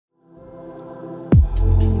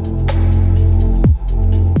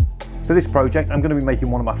For this project, I'm going to be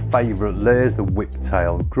making one of my favourite layers, the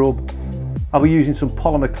whiptail grub. I'll be using some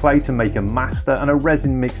polymer clay to make a master and a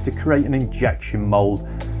resin mix to create an injection mould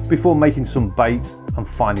before making some baits and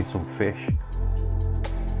finding some fish.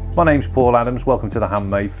 My name's Paul Adams, welcome to the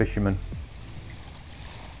Handmade Fisherman.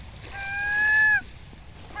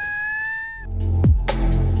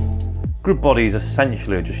 Grub bodies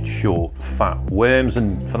essentially are just short, fat worms,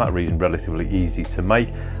 and for that reason relatively easy to make.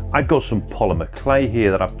 I've got some polymer clay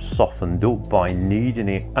here that I've softened up by kneading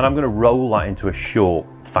it, and I'm going to roll that into a short,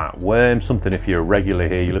 fat worm, something if you're a regular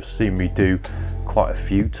here you'll have seen me do quite a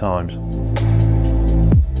few times.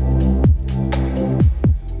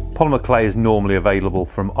 Polymer clay is normally available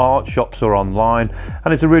from art shops or online,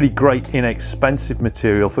 and it's a really great inexpensive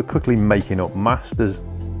material for quickly making up masters.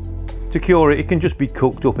 To cure it, it can just be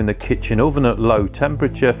cooked up in the kitchen oven at low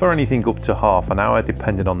temperature for anything up to half an hour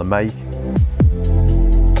depending on the make.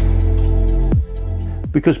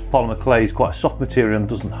 Because polymer clay is quite a soft material and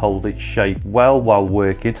doesn't hold its shape well while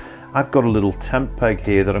working, I've got a little temp peg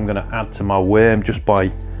here that I'm going to add to my worm just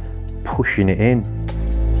by pushing it in.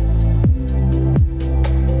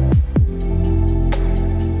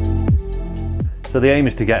 So the aim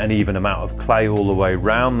is to get an even amount of clay all the way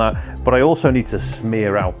around that, but I also need to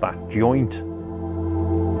smear out that joint.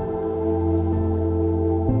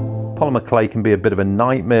 Polymer clay can be a bit of a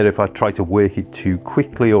nightmare if I try to work it too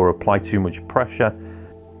quickly or apply too much pressure.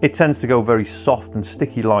 It tends to go very soft and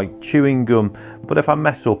sticky like chewing gum, but if I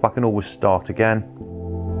mess up I can always start again.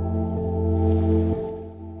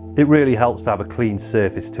 It really helps to have a clean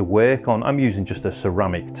surface to work on. I'm using just a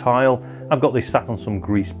ceramic tile. I've got this sat on some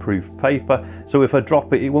grease-proof paper, so if I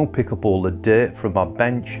drop it, it won't pick up all the dirt from my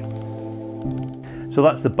bench. So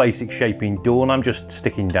that's the basic shaping done. I'm just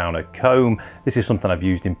sticking down a comb. This is something I've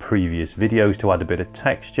used in previous videos to add a bit of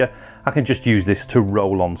texture. I can just use this to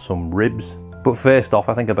roll on some ribs. But first off,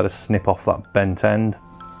 I think I better snip off that bent end.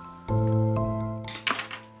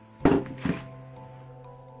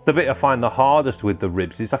 The bit I find the hardest with the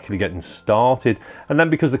ribs is actually getting started, and then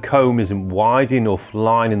because the comb isn't wide enough,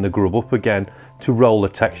 lining the grub up again to roll the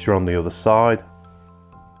texture on the other side.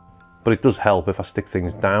 But it does help if I stick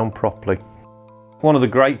things down properly. One of the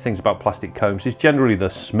great things about plastic combs is generally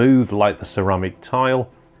they're smooth like the ceramic tile,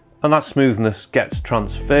 and that smoothness gets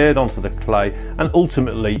transferred onto the clay and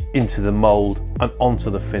ultimately into the mould and onto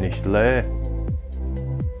the finished layer.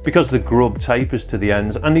 Because the grub tapers to the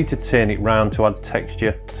ends, I need to turn it round to add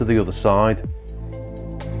texture to the other side.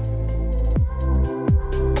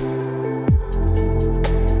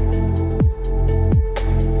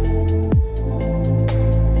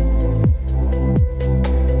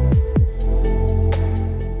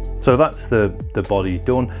 So that's the body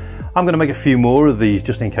done. I'm going to make a few more of these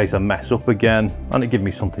just in case I mess up again, and it gives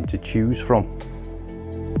me something to choose from.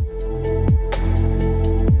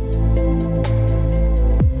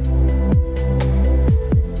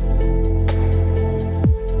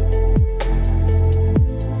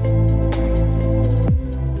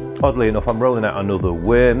 Oddly enough, I'm rolling out another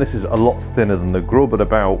worm. This is a lot thinner than the grub at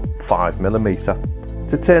about 5mm.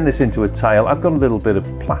 To turn this into a tail, I've got a little bit of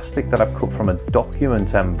plastic that I've cut from a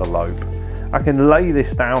document envelope. I can lay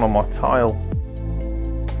this down on my tile,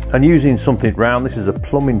 and using something round, this is a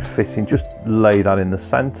plumbing fitting, just lay that in the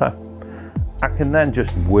centre. I can then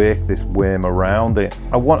just work this worm around it.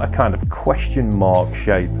 I want a kind of question mark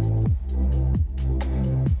shape.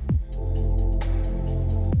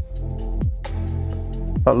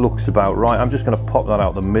 That looks about right. I'm just going to pop that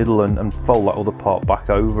out the middle and fold that other part back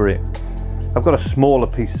over it. I've got a smaller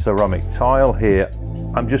piece of ceramic tile here.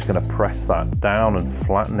 I'm just going to press that down and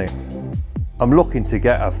flatten it. I'm looking to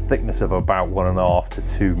get a thickness of about 1.5 to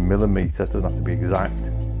 2mm. It doesn't have to be exact.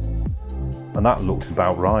 And that looks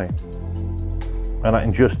about right. And I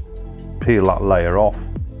can just peel that layer off.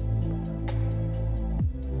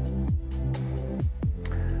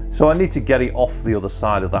 So I need to get it off the other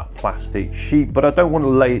side of that plastic sheet, but I don't want to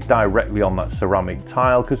lay it directly on that ceramic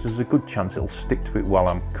tile because there's a good chance it'll stick to it while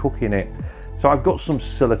I'm cooking it. So I've got some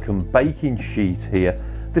silicone baking sheet here.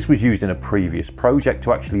 This was used in a previous project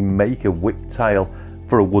to actually make a whiptail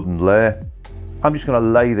for a wooden layer. I'm just going to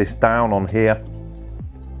lay this down on here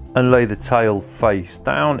and lay the tail face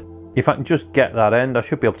down. If I can just get that end, I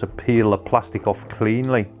should be able to peel the plastic off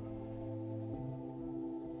cleanly.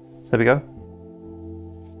 There we go.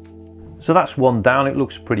 So that's one down, it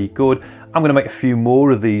looks pretty good. I'm going to make a few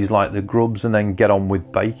more of these like the grubs and then get on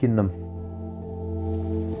with baking them.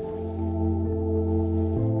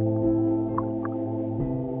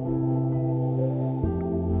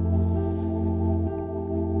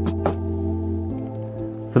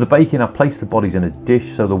 For the baking, I placed the bodies in a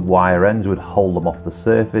dish so the wire ends would hold them off the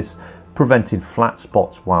surface, preventing flat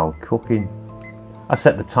spots while cooking. I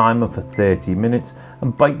set the timer for 30 minutes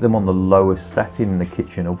and baked them on the lowest setting in the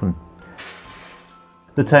kitchen oven.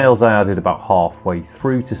 The tails I added about halfway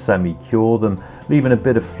through to semi-cure them, leaving a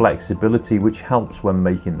bit of flexibility which helps when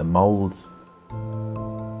making the moulds.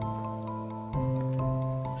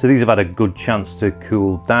 So these have had a good chance to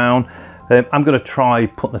cool down. I'm going to try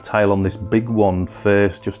putting the tail on this big one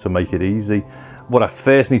first just to make it easy. What I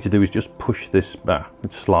first need to do is just push this,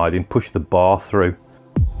 it's sliding, push the bar through.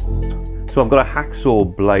 So I've got a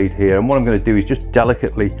hacksaw blade here, and what I'm going to do is just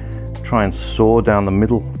delicately try and saw down the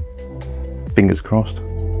middle. Fingers crossed.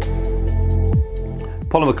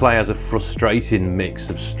 Polymer clay has a frustrating mix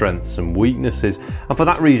of strengths and weaknesses, and for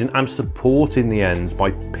that reason I'm supporting the ends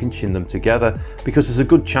by pinching them together, because there's a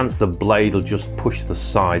good chance the blade will just push the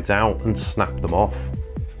sides out and snap them off.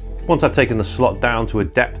 Once I've taken the slot down to a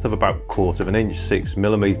depth of about 1/4 inch,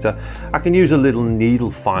 6mm, I can use a little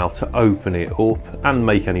needle file to open it up and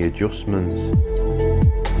make any adjustments.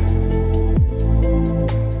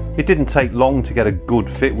 It didn't take long to get a good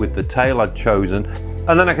fit with the tail I'd chosen,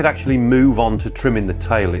 and then I could actually move on to trimming the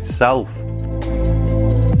tail itself.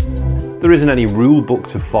 There isn't any rule book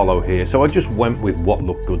to follow here, so I just went with what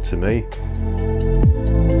looked good to me.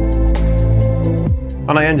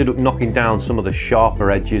 And I ended up knocking down some of the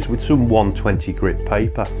sharper edges with some 120 grit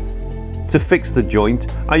paper. To fix the joint,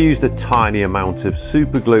 I used a tiny amount of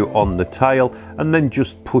super glue on the tail and then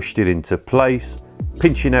just pushed it into place,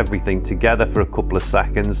 pinching everything together for a couple of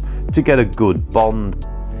seconds to get a good bond.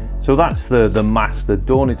 So that's the master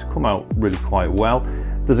done. It's come out really quite well.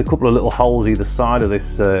 There's a couple of little holes either side of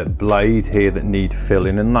this blade here that need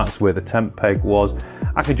filling, and that's where the tent peg was.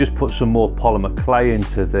 I can just put some more polymer clay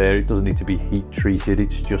into there. It doesn't need to be heat treated,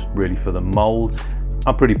 it's just really for the mould.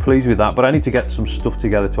 I'm pretty pleased with that, but I need to get some stuff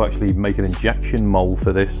together to actually make an injection mould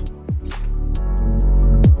for this.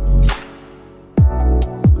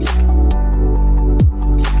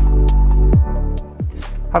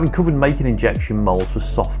 Having covered making injection moulds for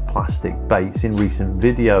soft plastic baits in recent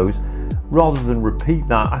videos, rather than repeat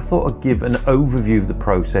that, I thought I'd give an overview of the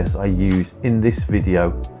process I use in this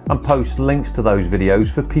video and post links to those videos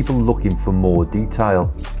for people looking for more detail.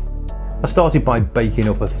 I started by baking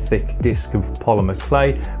up a thick disc of polymer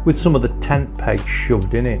clay with some of the tent pegs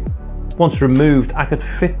shoved in it. Once removed, I could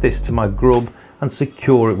fit this to my grub and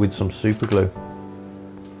secure it with some super glue.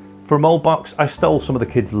 For a mould box, I stole some of the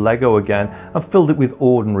kids' Lego again and filled it with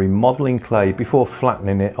ordinary modelling clay before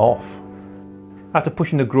flattening it off. After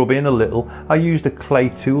pushing the grub in a little, I used a clay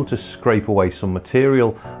tool to scrape away some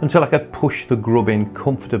material until I could push the grub in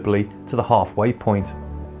comfortably to the halfway point.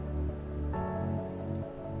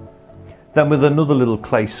 Then with another little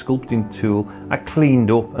clay sculpting tool, I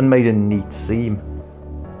cleaned up and made a neat seam.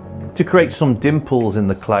 To create some dimples in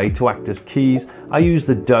the clay to act as keys, I used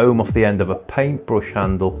the dome off the end of a paintbrush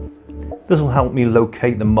handle. This will help me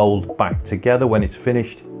locate the mould back together when it's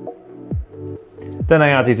finished. Then I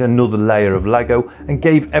added another layer of Lego and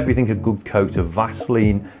gave everything a good coat of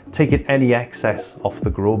Vaseline, taking any excess off the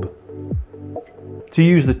grub. To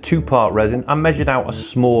use the 2-part resin, I measured out a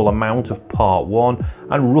small amount of part 1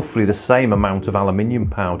 and roughly the same amount of aluminium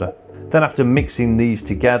powder. Then after mixing these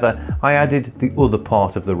together, I added the other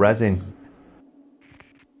part of the resin.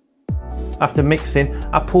 After mixing,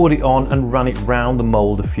 I poured it on and ran it round the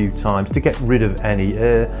mould a few times to get rid of any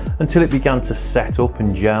air until it began to set up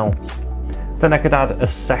and gel. Then I could add a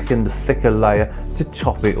second thicker layer to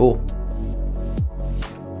top it up.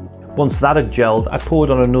 Once that had gelled, I poured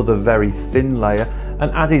on another very thin layer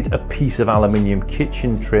and added a piece of aluminium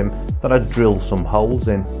kitchen trim that I drilled some holes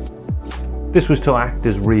in. This was to act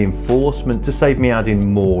as reinforcement to save me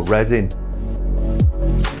adding more resin.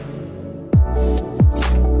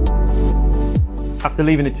 After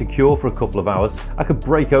leaving it to cure for a couple of hours, I could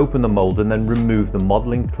break open the mould and then remove the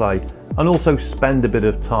modelling clay, and also spend a bit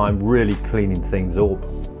of time really cleaning things up.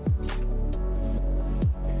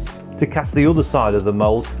 To cast the other side of the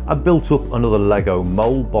mould, I built up another Lego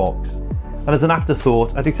mould box, and as an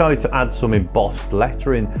afterthought I decided to add some embossed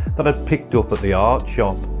lettering that I'd picked up at the art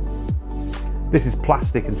shop. This is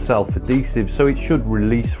plastic and self-adhesive, so it should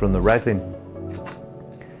release from the resin.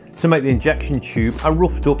 To make the injection tube, I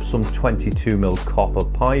roughed up some 22mm copper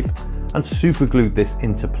pipe and super glued this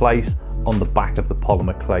into place on the back of the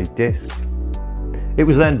polymer clay disc. It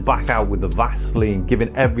was then back out with the Vaseline,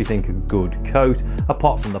 giving everything a good coat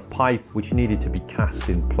apart from the pipe, which needed to be cast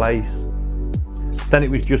in place. Then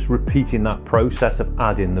it was just repeating that process of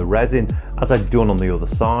adding the resin as I'd done on the other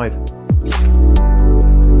side.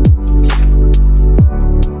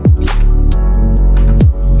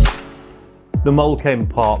 The mould came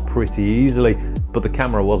apart pretty easily, but the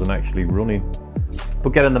camera wasn't actually running. but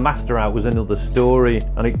getting the master out was another story,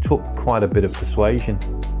 and it took quite a bit of persuasion.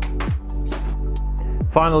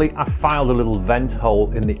 Finally, I filed a little vent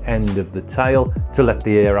hole in the end of the tail to let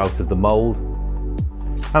the air out of the mould.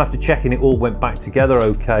 And after checking it all went back together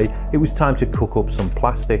okay, it was time to cook up some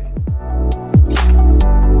plastic.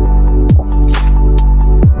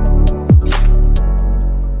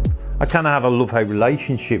 I kind of have a love-hate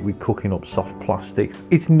relationship with cooking up soft plastics.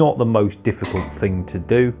 It's not the most difficult thing to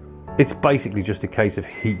do. It's basically just a case of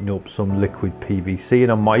heating up some liquid PVC in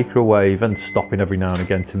a microwave and stopping every now and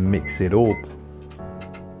again to mix it up.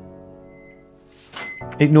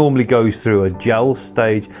 It normally goes through a gel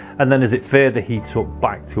stage, and then as it further heats up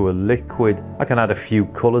back to a liquid, I can add a few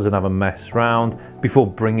colours and have a mess round before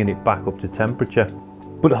bringing it back up to temperature.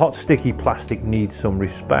 But hot sticky plastic needs some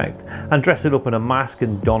respect, and dressing up in a mask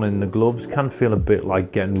and donning the gloves can feel a bit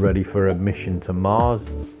like getting ready for a mission to Mars.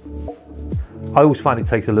 I always find it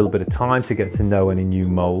takes a little bit of time to get to know any new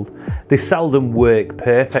mould. They seldom work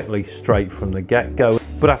perfectly straight from the get-go,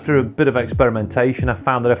 but after a bit of experimentation I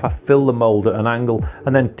found that if I fill the mould at an angle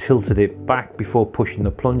and then tilted it back before pushing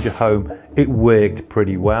the plunger home, it worked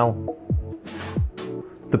pretty well.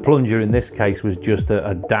 The plunger in this case was just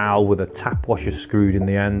a dowel with a tap washer screwed in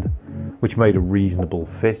the end, which made a reasonable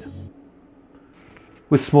fit.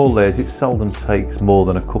 With small layers it seldom takes more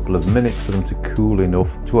than a couple of minutes for them to cool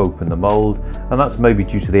enough to open the mould, and that's maybe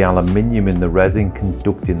due to the aluminium in the resin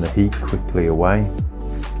conducting the heat quickly away.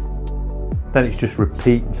 Then it's just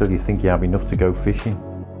repeat until you think you have enough to go fishing.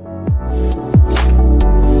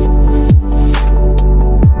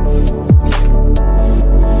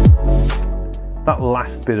 That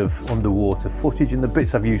last bit of underwater footage and the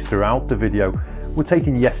bits I've used throughout the video were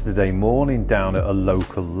taken yesterday morning down at a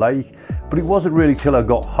local lake, but it wasn't really till I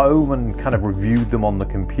got home and kind of reviewed them on the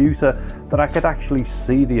computer that I could actually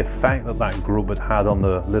see the effect that that grub had had on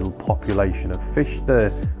the little population of fish there,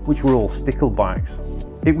 which were all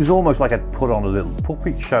sticklebacks. It was almost like I'd put on a little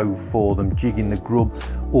puppet show for them, jigging the grub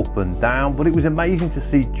up and down, but it was amazing to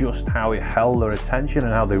see just how it held their attention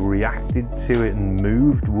and how they reacted to it and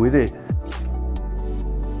moved with it.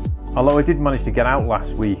 Although I did manage to get out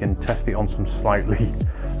last week and test it on some slightly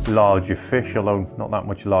larger fish, although not that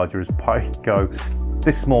much larger as pike go.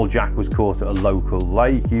 This small jack was caught at a local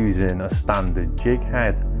lake using a standard jig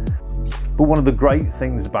head. But one of the great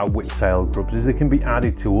things about whiptail grubs is they can be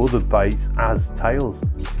added to other baits as tails.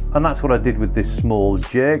 And that's what I did with this small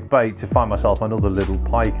jerk bait to find myself another little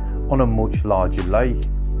pike on a much larger lake.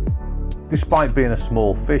 Despite being a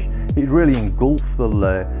small fish, it really engulfed the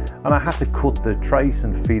lure, and I had to cut the trace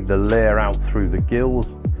and feed the lure out through the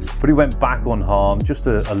gills. But he went back unharmed, just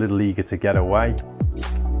a little eager to get away.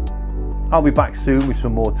 I'll be back soon with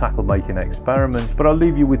some more tackle making experiments, but I'll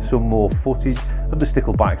leave you with some more footage of the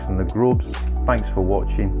sticklebacks and the grubs. Thanks for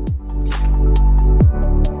watching.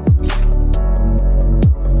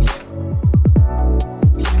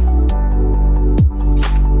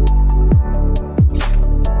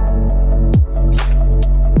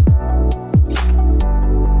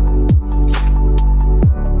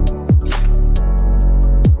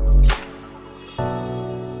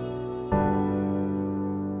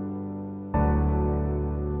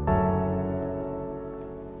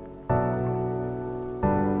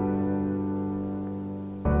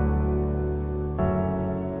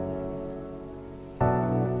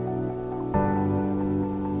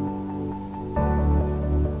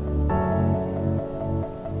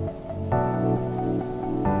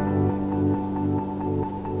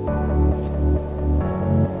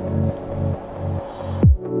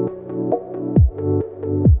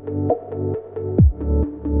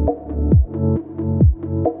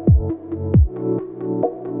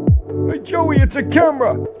 Joey, it's a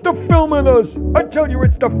camera! They're filming us! I tell you,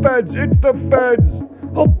 it's the feds! It's the feds!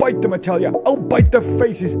 I'll bite them, I tell you! I'll bite their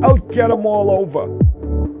faces! I'll get them all over!